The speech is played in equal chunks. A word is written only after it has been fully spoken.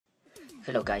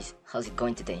Hello guys, how's it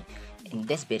going today? In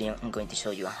this video I'm going to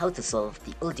show you how to solve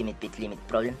the ultimate bit limit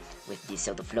problem with the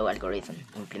Pseudoflow algorithm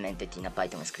implemented in a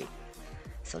Python script.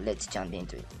 So let's jump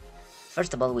into it.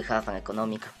 First of all, we have an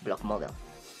economic block model.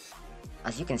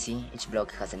 As you can see, each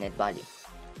block has a net value.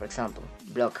 For example,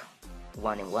 block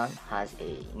 1 and 1 has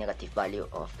a negative value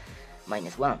of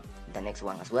 -1, the next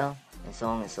one as well, and so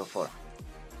on and so forth.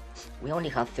 We only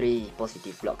have 3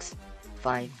 positive blocks,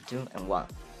 5, 2 and 1.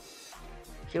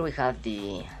 Here we have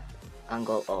the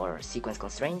angle or sequence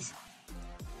constraints.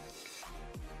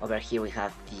 Over here we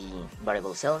have the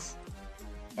variable cells,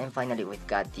 and finally we've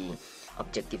got the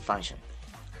objective function.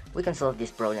 We can solve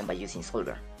this problem by using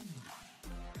solver.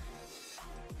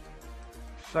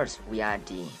 First we add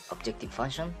the objective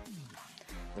function.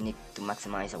 We need to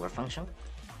maximize our function.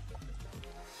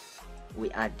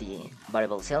 We add the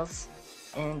variable cells,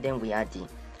 and then we add the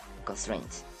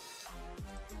constraints.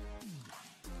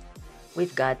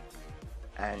 We've got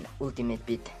an ultimate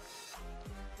bit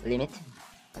limit,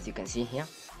 as you can see here,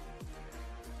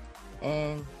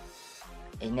 and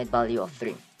a net value of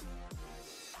 3.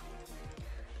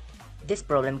 This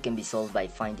problem can be solved by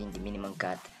finding the minimum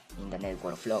cut in the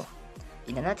network flow.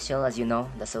 In a nutshell, as you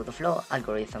know, the Pseudoflow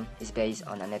algorithm is based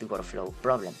on a network flow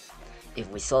problem.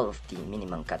 If we solve the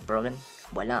minimum cut problem,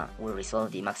 voila, we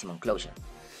resolve the maximum closure.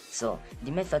 So,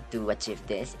 the method to achieve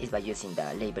this is by using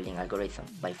the labeling algorithm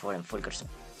by Ford and Fulkerson.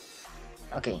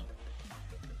 Okay,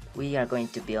 we are going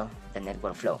to build the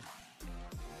network flow.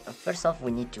 First off,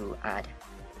 we need to add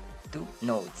 2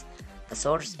 nodes, the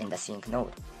source and the sink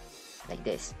node, like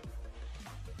this.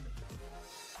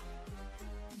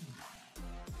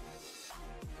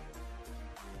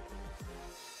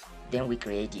 Then we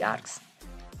create the arcs.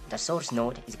 The source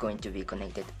node is going to be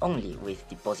connected only with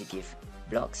the positive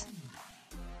blocks,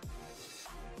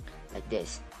 like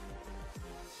this,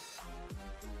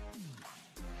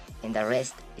 and the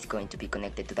rest is going to be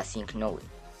connected to the sink node.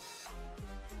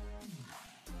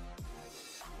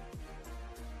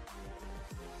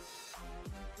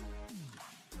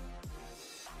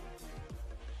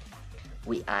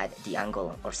 We add the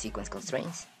angle or sequence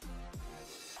constraints.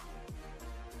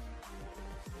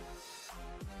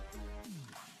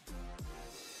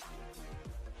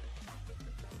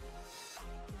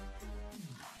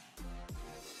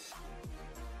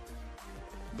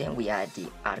 Then we add the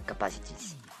arc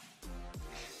capacities,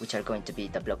 which are going to be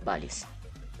the block values.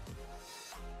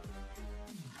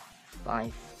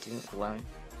 5, 2, 1.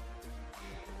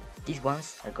 These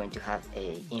ones are going to have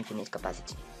a infinite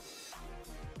capacity.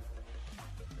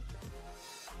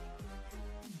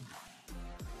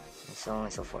 And so on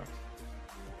and so forth.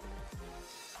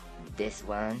 This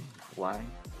one, 1,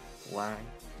 1,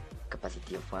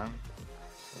 capacity of 1,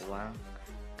 1,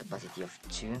 capacity of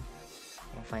 2,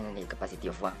 and finally capacity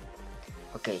of 1.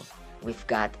 Okay, we've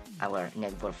got our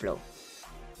network flow.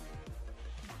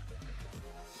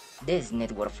 This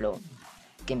network flow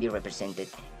can be represented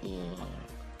in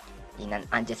an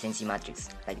adjacency matrix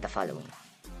like the following.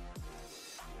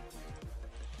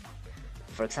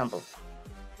 For example,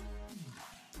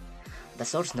 the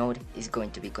source node is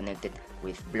going to be connected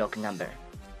with block number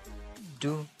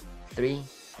 2, 3,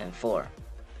 and 4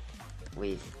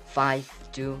 with 5,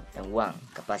 2, and 1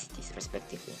 capacities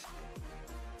respectively.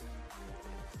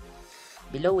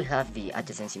 Below we have the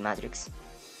adjacency matrix.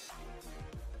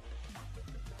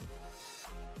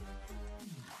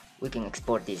 We can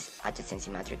export this adjacency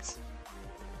matrix.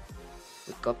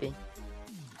 We copy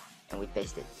and we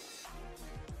paste it.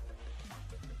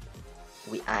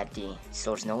 We add the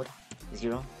source node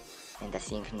 0 and the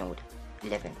sink node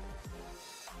 11.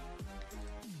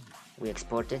 We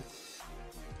export it.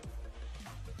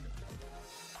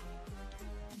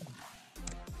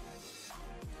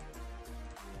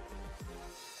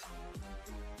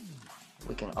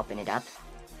 We can open it up,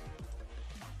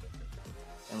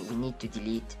 and we need to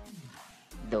delete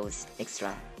those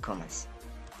extra commas.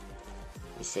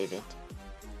 We save it.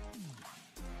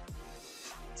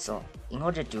 So, in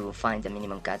order to find the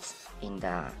minimum cuts in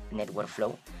the network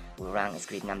flow, we run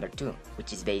script number 2,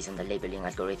 which is based on the labeling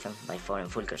algorithm by Ford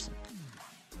and Fulkerson.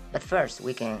 But first,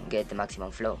 we can get the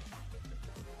maximum flow.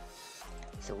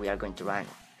 So we are going to run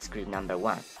script number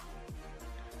 1.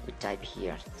 We type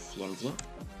here cmg.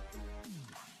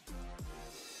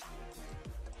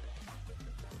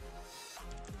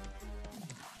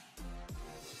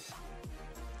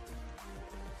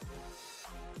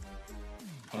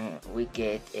 And we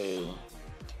get a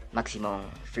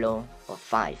maximum flow of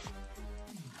 5.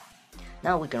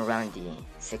 Now we can run the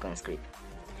second script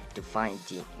to find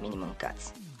the minimum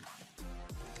cuts.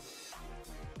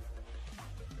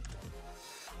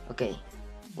 Okay,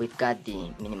 we've got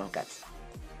the minimum cuts.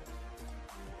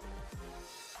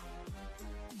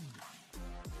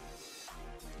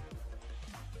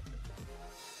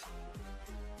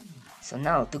 So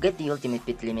now, to get the ultimate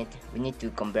bit limit, we need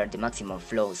to convert the maximum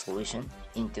flow solution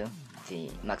into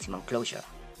the maximum closure.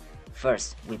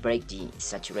 First, we break the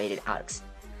saturated arcs,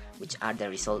 which are the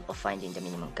result of finding the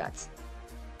minimum cuts.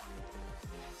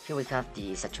 Here we have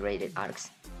the saturated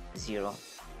arcs 0,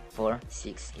 4,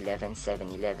 6, 11,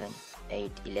 7, 11,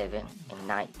 8, 11, and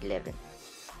 9, 11.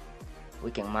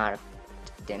 We can mark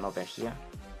them over here.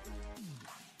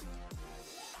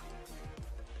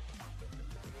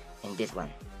 And this one.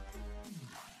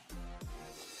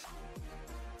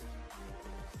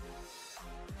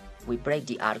 We break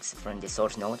the arcs from the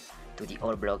source node to the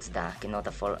OR blocks that cannot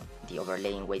afford the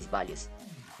overlaying weight values.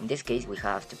 In this case, we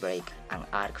have to break an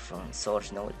arc from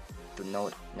source node to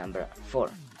node number 4,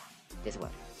 this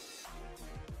one.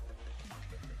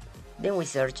 Then we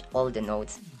search all the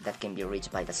nodes that can be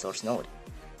reached by the source node.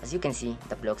 As you can see,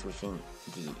 the blocks within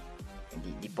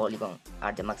the polygon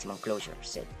are the maximum closure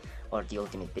set, or the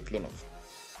ultimate bit limit.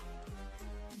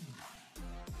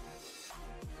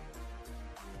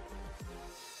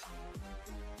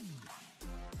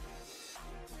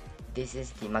 This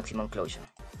is the maximum closure,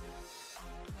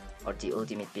 or the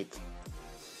ultimate bit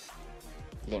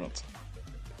limit.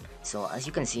 So as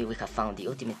you can see, we have found the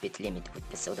ultimate bit limit with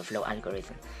the Pseudoflow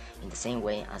algorithm in the same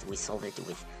way as we solved it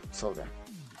with Solver.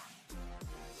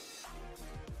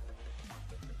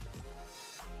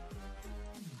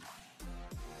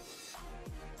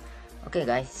 Okay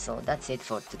guys, so that's it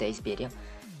for today's video.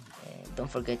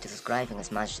 Don't forget to subscribe and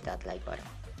smash that like button.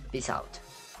 Peace out.